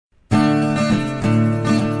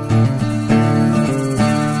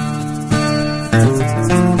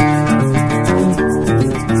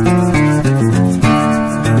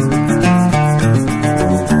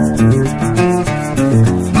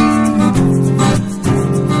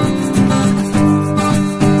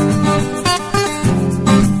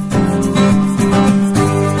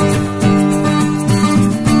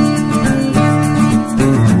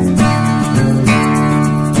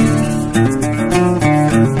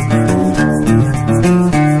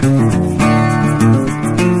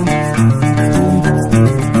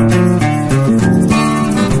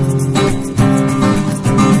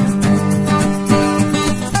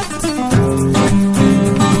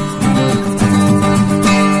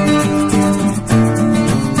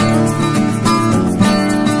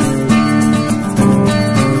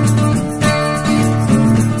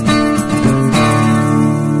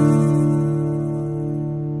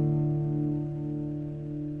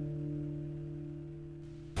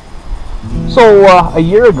So a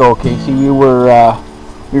year ago, Casey, we were out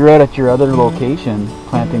at your other location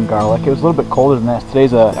planting garlic. It was a little bit colder than this.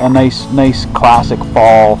 Today's a nice classic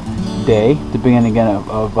fall day, the beginning again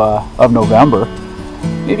of November.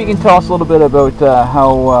 Maybe you can tell us a little bit about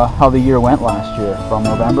how the year went last year, from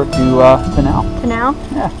November to now. To now?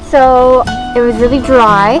 Yeah. So it was really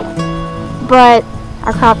dry, but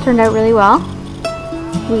our crop turned out really well.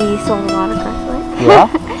 We sold a lot of garlic. Yeah.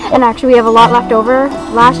 And actually we have a lot left over.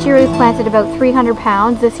 Last year we planted about 300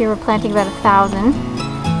 pounds. This year we're planting about 1,000,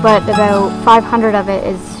 but about 500 of it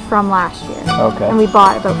is from last year. Okay. And we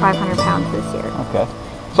bought about 500 pounds this year. Okay.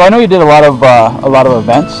 So I know you did a lot of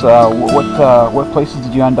events. What places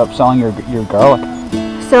did you end up selling your garlic?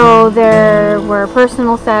 So there were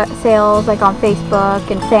personal sales like on Facebook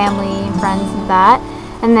and family and friends and that.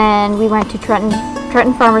 And then we went to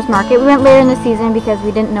Trenton Farmers Market. We went later in the season because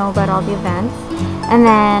we didn't know about all the events. And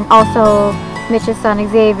then also Mitch's son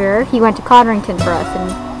Xavier, he went to Codrington for us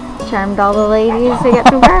and charmed all the ladies to get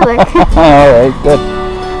some garlic. All right, good.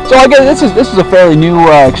 So I guess this is a fairly new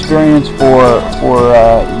experience for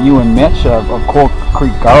you and Mitch of Coal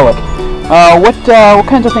Creek Garlic. What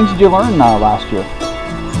kinds of things did you learn last year?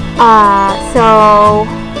 So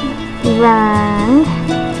we learned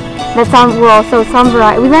that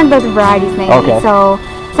we learned about the varieties mainly. Okay. So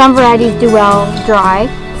some varieties do well dry,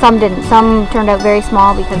 some didn't. Some turned out very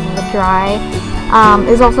small because of the dry. It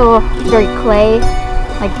was also very clay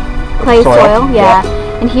soil. Yeah.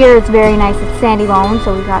 And here it's very nice. It's sandy loam,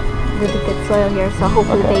 so we've got really good soil here. So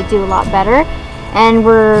hopefully they do a lot better. And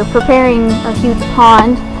we're preparing a huge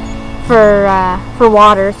pond for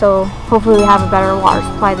water. So hopefully we have a better water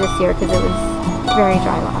supply this year because it was very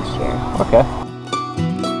dry last year. Okay.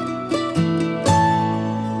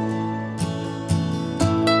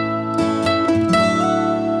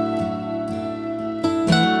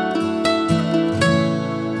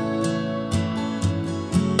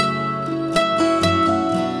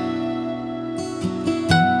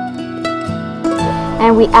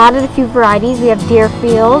 And we added a few varieties. We have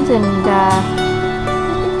Deerfield and yeah,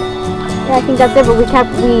 I think that's it. But we're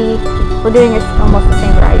doing almost the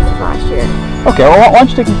same varieties as last year. Okay. Well, why don't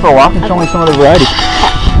you take me for a walk and show me some of the varieties?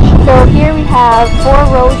 So here we have 4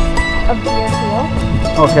 rows of Deerfield.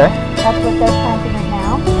 Okay. That's what they're planting right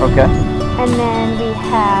now. Okay. And then we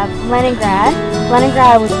have Leningrad.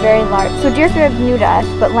 Leningrad was very large. So Deerfield is new to us,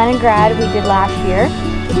 but Leningrad we did last year.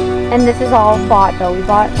 And this is all bought though. We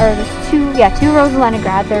bought, or there's 2 rows of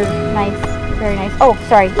Leningrad. They're nice, very nice. Oh,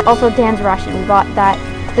 sorry. Also Dan's Russian. We bought that.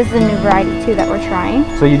 This is a new variety too that we're trying.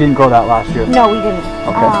 So you didn't grow that last year? No, we didn't.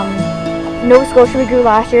 Okay. Nova Scotia we grew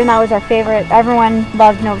last year, and that was our favorite. Everyone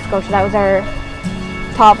loved Nova Scotia. That was our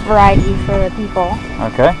top variety for the people.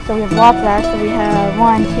 Okay. So we have lots of that. So we have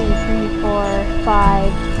 1, 2, 3, 4, 5.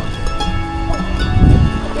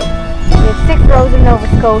 We have 6 rows of Nova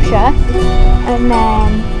Scotia, and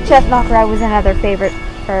then Chestnut Rye was another favorite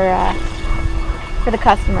for the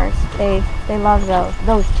customers. They love those.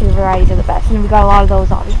 Those 2 varieties are the best, and we got a lot of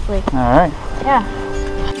those, obviously. All right. Yeah.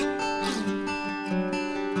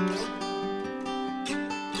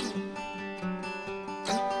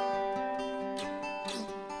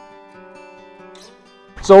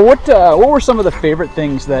 So what were some of the favorite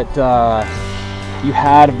things that you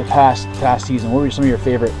had of the past season? What were some of your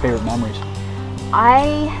favorite memories?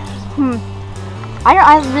 I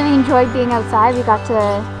really enjoyed being outside. We got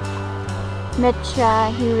to Mitch.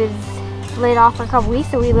 He was laid off for a couple weeks,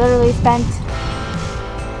 so we literally spent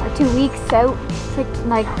our 2 weeks out,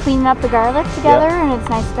 like cleaning up the garlic together, and it's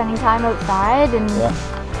nice spending time outside, and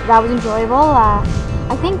that was enjoyable.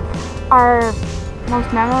 I think our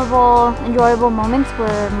most memorable, enjoyable moments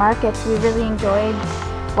were markets. We really enjoyed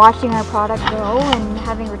watching our product grow and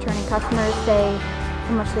having returning customers say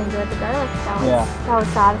how much they enjoyed the garlic. That was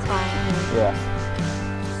satisfying. It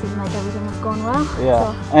seemed like everything was going well.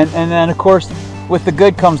 Yeah. So. And then of course, with the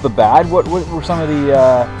good comes the bad. What were some of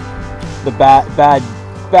the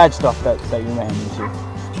bad stuff that you ran into?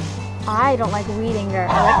 I don't like weeding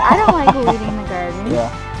garden. I don't like weeding the garden. Yeah.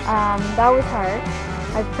 That was hard.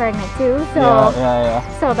 I was pregnant too, so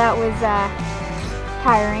so that was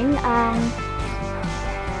tiring.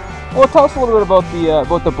 Well, tell us a little bit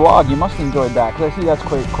about the blog. You must have enjoyed that because I see that's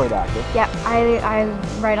quite active. Yeah, I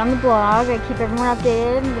write on the blog. I keep everyone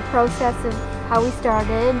updated. The process of how we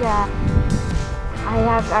started. I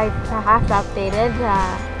have to update it.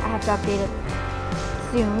 I have to update it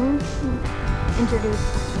soon. Introduce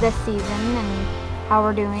this season and how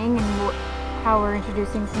we're doing and how we're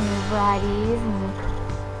introducing some new varieties, and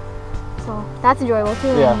so that's enjoyable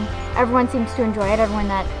too. Yeah. And everyone seems to enjoy it. Everyone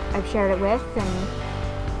that I've shared it with,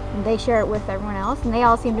 and they share it with everyone else, and they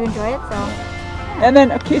all seem to enjoy it. So And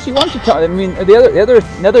then, Casey, why don't you tell? I mean,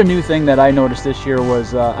 another new thing that I noticed this year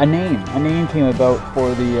was a name. A name came about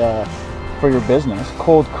for your business,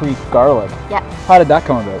 Cold Creek Garlic. Yeah. How did that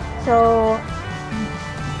come about? So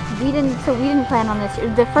we didn't plan on this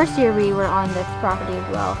year. The first year we were on this property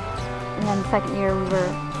as well, and then the second year we were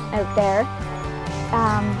out there.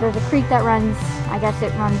 There's a creek that runs. I guess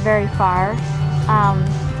it runs very far.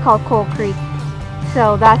 It's called Cold Creek.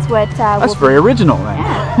 So that's what. That's very original, man.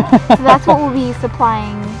 Yeah. So that's what we'll be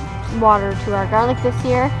supplying water to our garlic this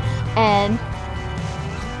year, and.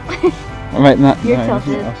 You're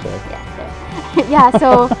tilted. Yeah.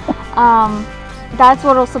 So that's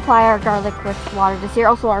what will supply our garlic with water this year.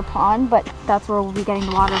 Also our pond, but that's where we'll be getting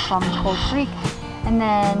the water from, Cold Creek. And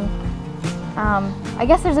then I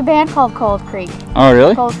guess there's a band called Cold Creek. Oh,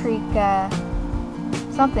 really? Cold Creek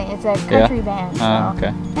something. It's a country band. So.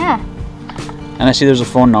 Okay. Yeah. And I see there's a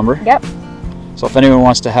phone number. Yep. So if anyone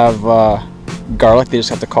wants to have garlic, they just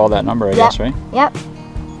have to call that number, I guess, right? Yep.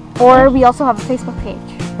 Or we also have a Facebook page.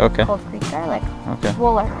 Okay. Cold Creek Garlic. Okay.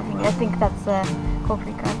 Wooler. I think that's Cold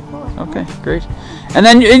Creek Garlic Wooler. Okay, great. And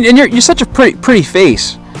then you're such a pretty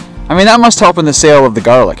face. I mean, that must help in the sale of the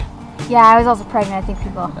garlic. Yeah, I was also pregnant. I think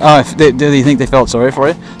people. Oh, do you think they felt sorry for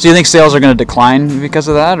you? So you think sales are going to decline because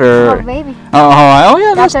of that, or? Oh, maybe. Oh,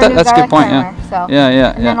 yeah, that's our new a good point. Farmer, Yeah. So.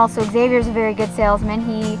 Yeah. And then also Xavier's a very good salesman.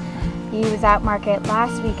 He was at market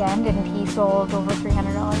last weekend and he sold over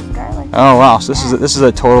 $300 of garlic. Oh wow! So this is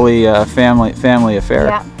a totally family affair.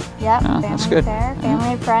 Yeah. Family that's good. Affair,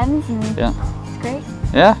 family and friends, and it's great.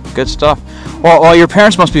 Yeah, good stuff. Well, your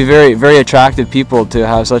parents must be very, very attractive people to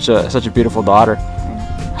have such a beautiful daughter.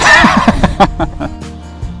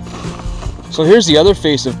 So here's the other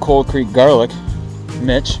face of Cold Creek Garlic,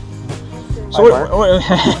 Mitch. So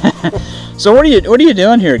what are you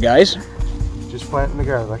doing here, guys? Just planting the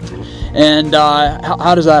garlic. And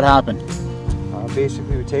how does that happen?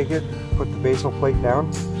 Basically, we take it, put the basal plate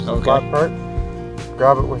down, the Okay. flat part,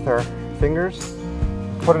 grab it with our fingers,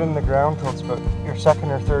 put it in the ground till it's about your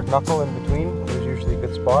second or third knuckle in between. There's usually a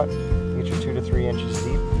good spot. Get you 2 to 3 inches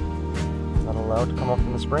deep. That'll allow it to come up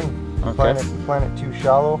in the spring. Okay. Plant it too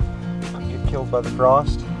shallow, get killed by the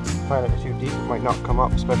frost. Plant it too deep, it might not come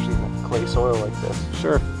up, especially in a clay soil like this.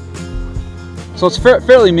 Sure. So it's a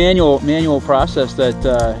fairly manual process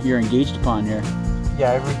that you're engaged upon here.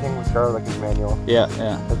 Yeah, everything with garlic is manual. Yeah.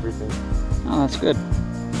 Everything. Oh, that's good.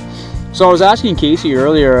 So I was asking Casey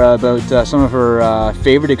earlier about some of her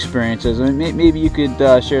favorite experiences, and maybe you could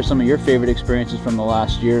share some of your favorite experiences from the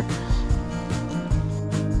last year.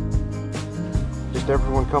 Just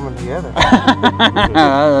everyone coming together.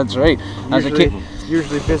 That's right.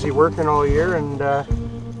 Usually busy working all year, and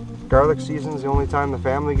garlic season is the only time the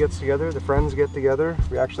family gets together, the friends get together.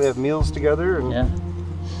 We actually have meals together, and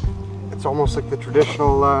it's almost like the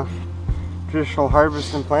traditional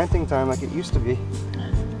harvest and planting time like it used to be.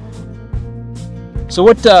 So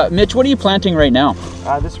Mitch, what are you planting right now?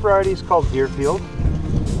 This variety is called Deerfield.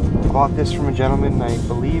 I bought this from a gentleman, I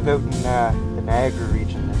believe, out in the Niagara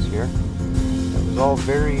region this year. It was all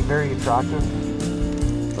very, very attractive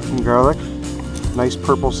looking garlic. Nice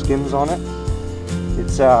purple skins on it.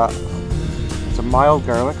 It's a mild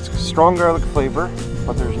garlic. It's a strong garlic flavor,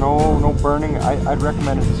 but there's no burning. I'd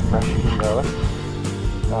recommend it as fresh eating garlic.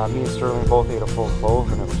 Me and Sterling both ate a full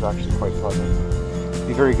clove, and it was actually quite pleasant. It'd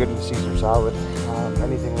be very good in Caesar salad,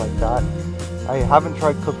 anything like that. I haven't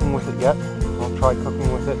tried cooking with it yet. I'll try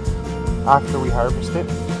cooking with it after we harvest it.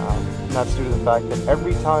 And that's due to the fact that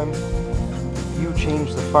every time you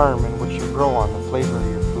change the farm in which you grow on, the flavor of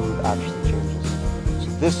your food actually changes. So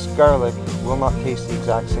this garlic will not taste the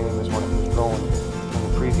exact same as when it was grown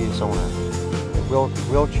from the previous owner. It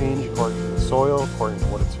will change according to the soil, according to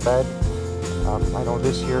what it's fed. I know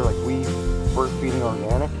this year, like we're feeding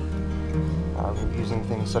organic. We're using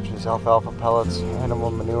things such as alfalfa pellets, animal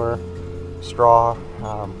manure, straw.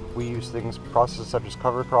 We use processes such as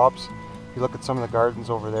cover crops. If you look at some of the gardens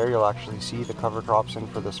over there, you'll actually see the cover crops in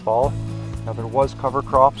for this fall. Now there was cover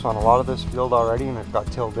crops on a lot of this field already, and it got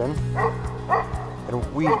tilled in.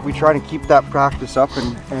 And we try to keep that practice up,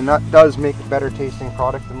 and that does make a better tasting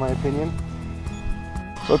product in my opinion.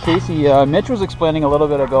 So Casey, Mitch was explaining a little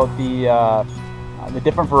bit about the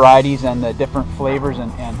different varieties and the different flavors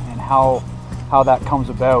and how that comes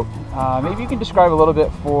about. Maybe you can describe a little bit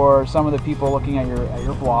for some of the people looking at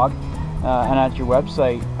your blog and at your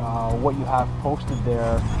website what you have posted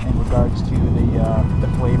there in regards to the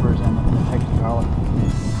flavors and the types of garlic.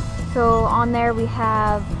 So on there we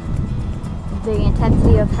have the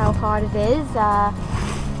intensity of how hot it is,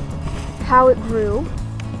 how it grew,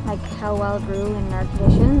 like how well it grew in our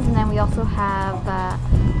conditions, and then we also have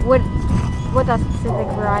what that specific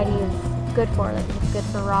variety is good for. Like it's good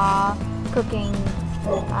for raw, cooking,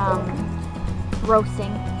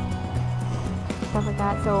 roasting, stuff like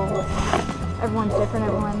that. So everyone's different.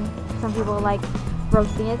 Some people like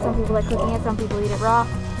roasting it, some people like cooking it, some people eat it raw,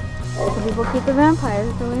 some people keep the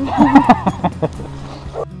vampires away.